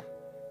be real.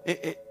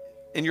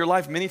 In your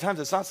life, many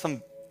times, it's not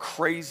some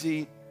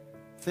crazy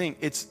thing.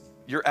 It's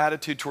your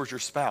attitude towards your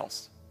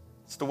spouse.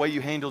 It's the way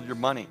you handled your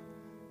money.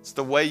 It's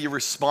the way you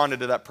responded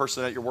to that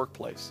person at your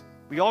workplace.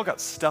 We all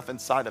got stuff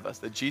inside of us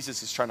that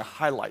Jesus is trying to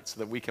highlight so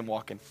that we can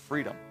walk in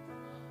freedom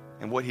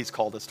and what he's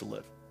called us to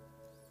live.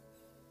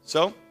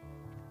 So,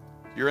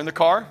 you're in the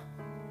car.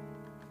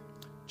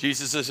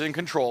 Jesus is in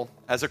control.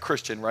 As a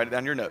Christian, write it down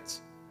in your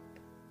notes.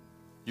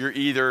 You're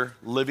either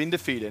living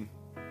defeated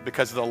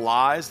because of the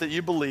lies that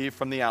you believe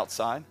from the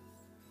outside,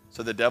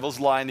 so the devil's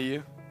lying to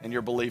you and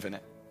you're believing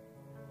it,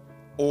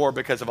 or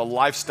because of a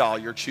lifestyle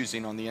you're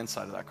choosing on the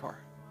inside of that car.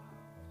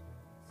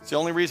 It's the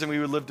only reason we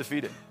would live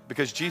defeated,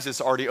 because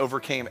Jesus already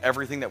overcame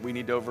everything that we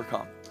need to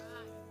overcome.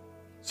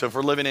 So if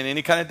we're living in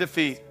any kind of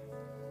defeat,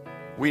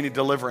 we need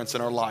deliverance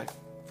in our life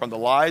from the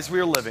lies we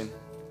are living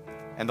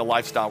and the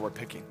lifestyle we're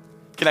picking.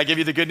 Can I give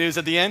you the good news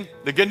at the end?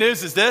 The good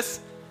news is this: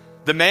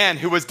 the man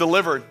who was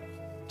delivered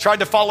tried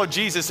to follow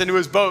Jesus into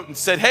his boat and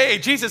said, "Hey,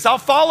 Jesus, I'll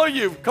follow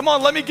you. Come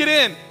on, let me get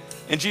in."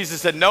 And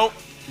Jesus said, "Nope,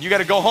 you got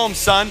to go home,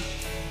 son.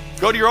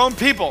 Go to your own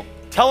people.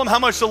 Tell them how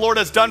much the Lord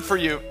has done for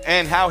you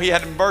and how he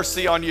had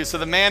mercy on you." So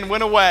the man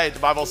went away, the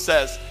Bible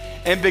says,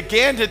 and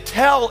began to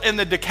tell in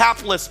the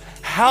Decapolis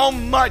how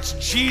much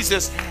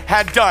Jesus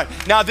had done.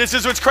 Now, this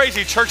is what's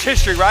crazy, church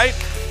history, right?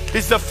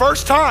 It's the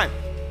first time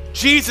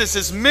Jesus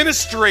is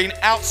ministering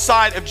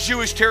outside of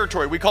Jewish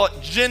territory. We call it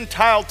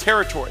Gentile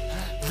territory.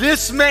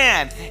 This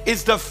man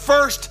is the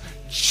first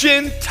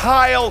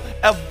Gentile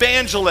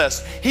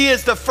evangelist. He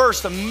is the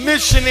first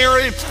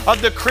missionary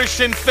of the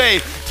Christian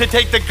faith to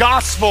take the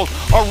gospel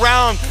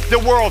around the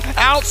world,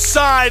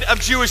 outside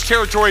of Jewish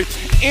territory,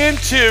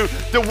 into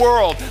the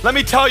world. Let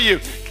me tell you,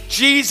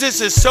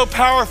 Jesus is so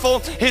powerful,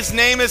 his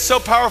name is so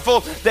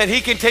powerful that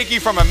he can take you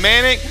from a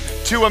manic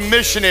to a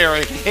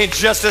missionary in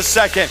just a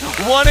second.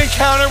 One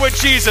encounter with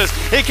Jesus,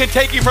 it can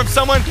take you from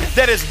someone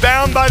that is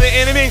bound by the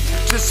enemy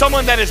to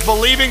someone that is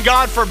believing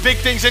God for big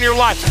things in your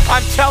life.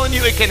 I'm telling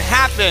you, it can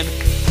happen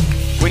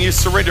when you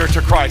surrender to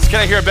Christ.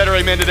 Can I hear a better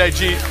amen today,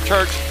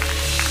 church?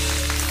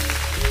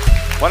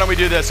 Why don't we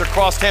do this?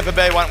 Across Tampa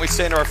Bay, why don't we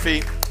stand to our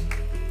feet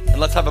and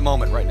let's have a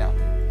moment right now.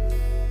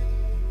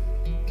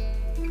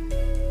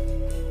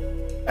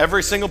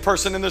 Every single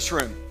person in this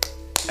room,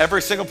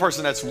 every single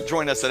person that's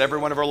joined us at every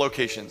one of our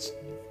locations,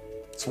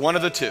 it's one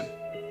of the two.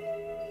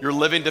 You're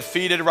living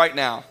defeated right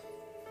now,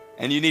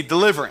 and you need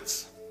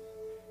deliverance.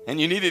 And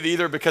you need it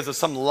either because of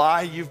some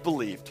lie you've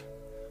believed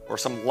or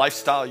some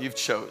lifestyle you've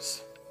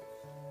chose.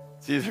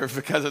 It's either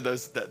because of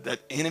that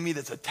enemy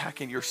that's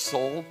attacking your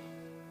soul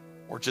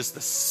or just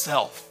the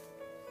self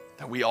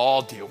that we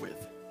all deal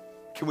with.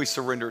 Can we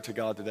surrender to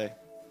God today?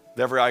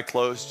 With every eye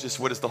closed, just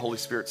what is the Holy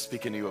Spirit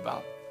speaking to you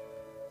about?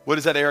 What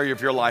is that area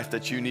of your life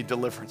that you need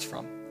deliverance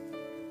from?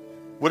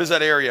 What is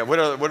that area? What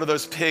are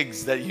those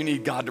pigs that you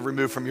need God to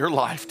remove from your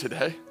life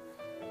today?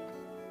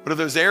 What are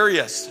those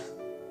areas?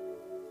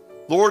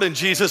 Lord, in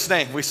Jesus'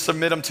 name, we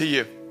submit them to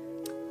you.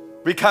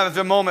 We come at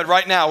the moment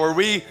right now where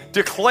we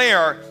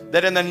declare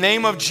that in the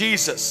name of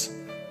Jesus,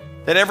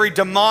 that every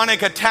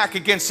demonic attack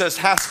against us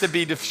has to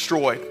be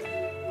destroyed.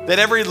 That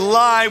every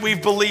lie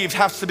we've believed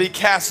has to be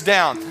cast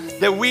down.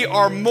 That we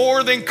are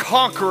more than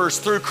conquerors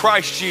through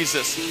Christ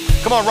Jesus.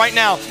 Come on, right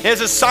now, as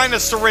a sign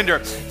of surrender.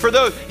 For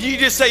those, you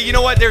just say, you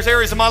know what, there's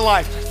areas of my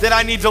life that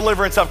I need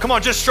deliverance of. Come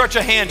on, just stretch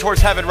a hand towards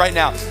heaven right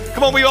now.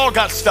 Come on, we all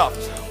got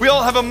stuff. We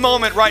all have a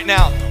moment right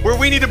now where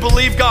we need to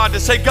believe God,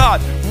 to say,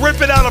 God, rip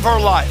it out of our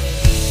life.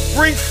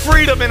 Bring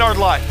freedom in our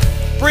life.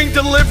 Bring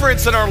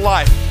deliverance in our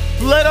life.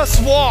 Let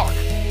us walk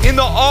in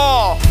the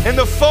awe and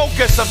the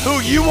focus of who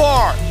you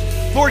are.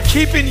 Lord,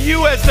 keeping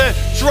you as the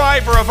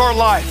driver of our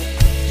life.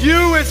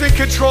 You is in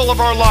control of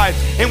our life.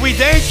 And we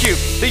thank you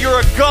that you're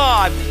a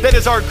God that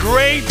is our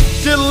great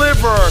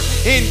deliverer.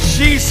 In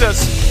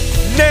Jesus'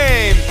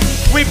 name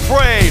we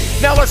pray.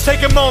 Now let's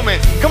take a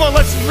moment. Come on,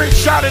 let's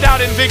shout it out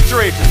in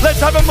victory. Let's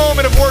have a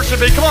moment of worship.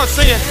 Come on,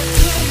 sing it.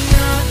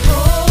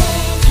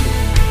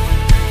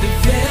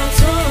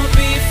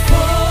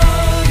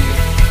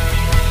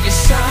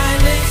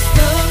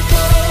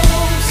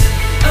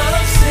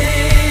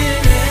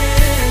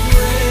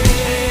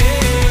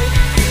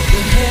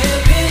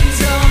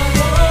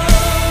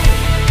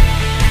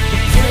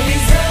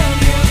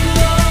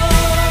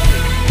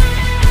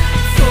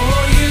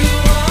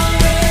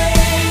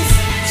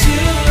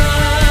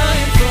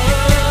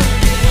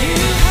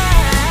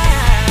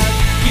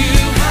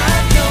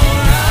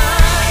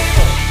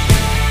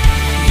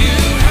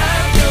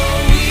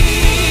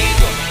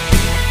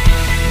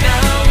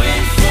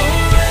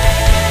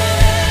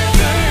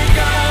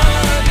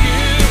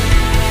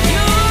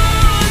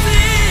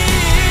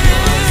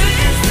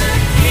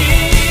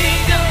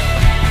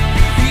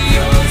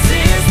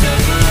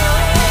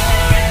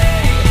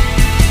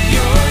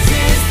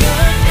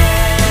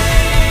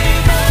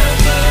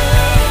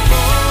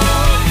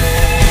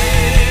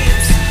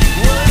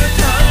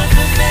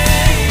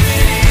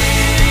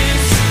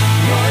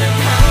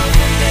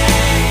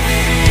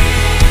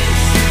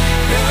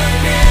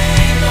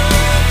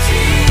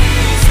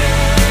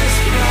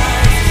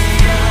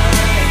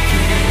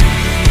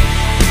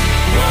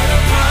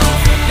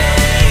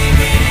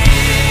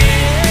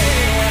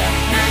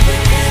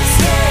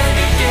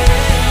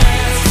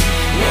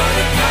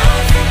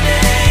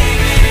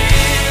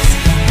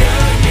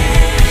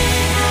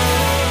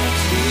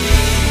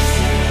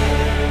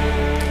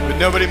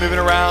 nobody moving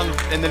around.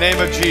 In the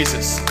name of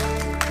Jesus,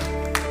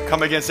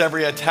 come against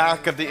every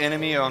attack of the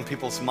enemy on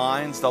people's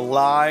minds, the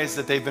lies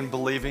that they've been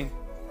believing.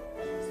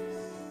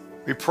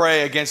 We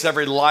pray against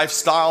every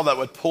lifestyle that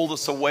would pull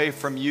us away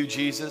from you,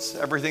 Jesus,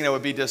 everything that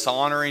would be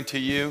dishonoring to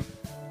you.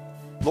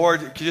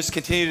 Lord, just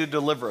continue to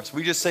deliver us.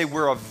 We just say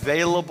we're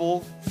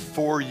available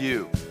for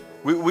you.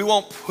 We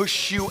won't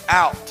push you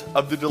out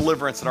of the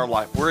deliverance in our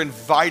life. We're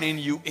inviting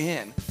you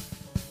in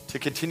to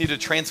continue to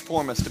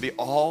transform us to be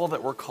all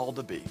that we're called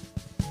to be.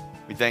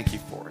 We thank you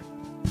for it.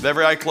 With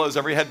every eye closed,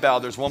 every head bowed,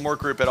 there's one more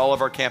group at all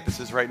of our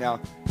campuses right now.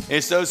 And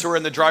it's those who are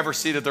in the driver's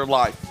seat of their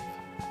life.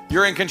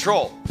 You're in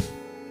control.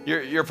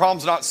 Your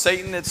problem's not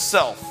Satan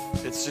itself.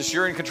 It's just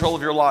you're in control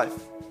of your life.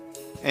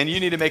 And you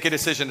need to make a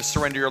decision to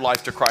surrender your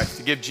life to Christ,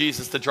 to give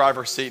Jesus the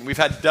driver's seat. And we've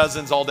had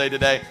dozens all day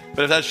today,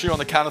 but if that's you, on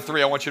the count of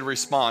 3, I want you to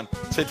respond.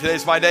 Say,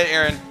 today's my day,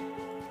 Aaron.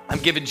 I'm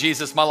giving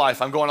Jesus my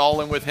life. I'm going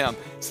all in with him.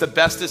 It's the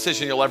best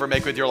decision you'll ever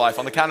make with your life.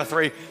 On the count of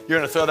 3, you're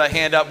going to throw that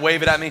hand up,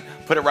 wave it at me,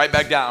 put it right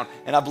back down.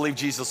 And I believe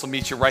Jesus will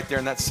meet you right there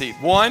in that seat.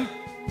 1,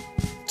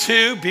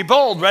 2, be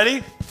bold.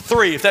 Ready?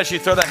 3. If that's you,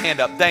 throw that hand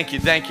up. Thank you,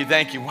 thank you,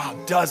 thank you. Wow,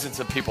 dozens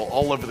of people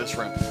all over this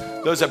room.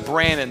 Those at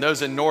Brandon,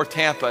 those in North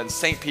Tampa and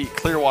St. Pete,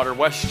 Clearwater,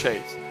 West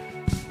Chase.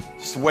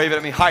 Just wave it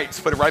at me. Heights,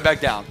 put it right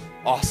back down.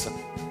 Awesome.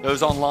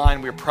 Those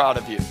online, we're proud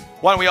of you.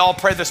 Why don't we all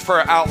pray this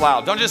prayer out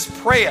loud? Don't just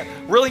pray it.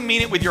 Really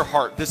mean it with your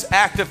heart. This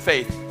act of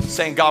faith,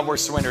 saying, God, we're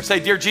surrendered. Say,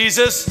 dear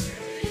Jesus,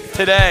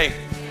 today,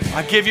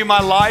 I give you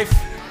my life.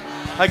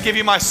 I give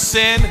you my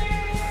sin.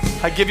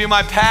 I give you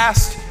my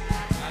past.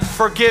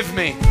 Forgive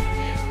me.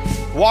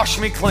 Wash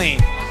me clean.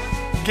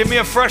 Give me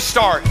a fresh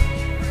start.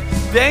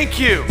 Thank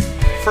you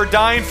for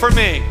dying for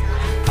me.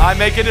 I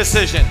make a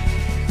decision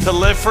to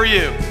live for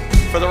you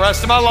for the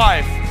rest of my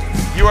life.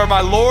 You are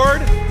my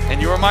Lord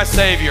and you are my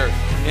Savior.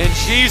 In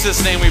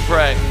Jesus' name we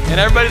pray. And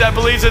everybody that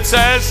believes it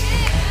says,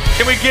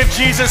 can we give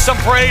Jesus some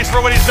praise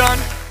for what he's done?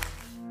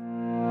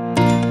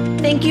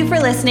 Thank you for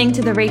listening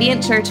to the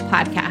Radiant Church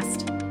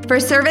podcast. For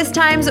service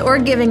times or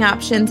giving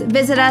options,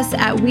 visit us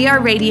at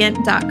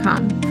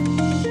weareradiant.com.